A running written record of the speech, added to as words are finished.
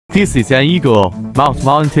This is an Eagle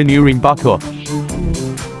mountaineering buckle.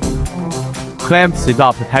 Clamps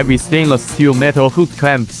adopt heavy stainless steel metal hook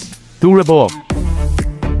clamps, durable.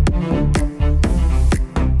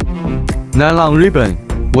 Nylon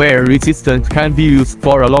ribbon, wear resistant, can be used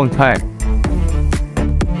for a long time.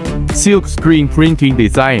 Silk screen printing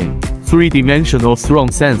design, 3-dimensional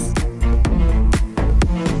strong sense.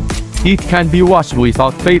 It can be washed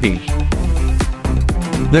without fading.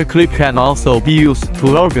 The clip can also be used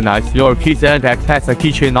to organize your keys and act as a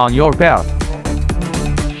keychain on your belt.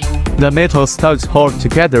 The metal studs hold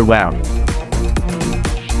together well.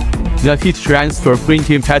 The heat transfer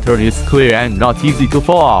printing pattern is clear and not easy to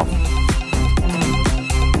fall off.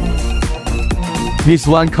 This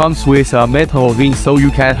one comes with a metal ring so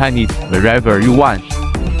you can hang it wherever you want.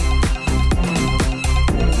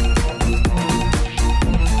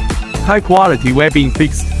 High quality webbing,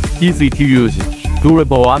 fixed, easy to use,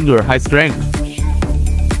 durable under high strength.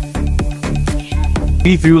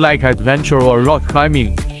 If you like adventure or rock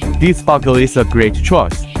climbing, this buckle is a great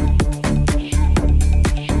choice.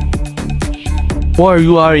 Or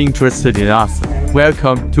you are interested in us,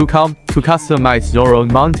 welcome to come to customize your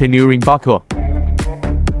own mountaineering buckle.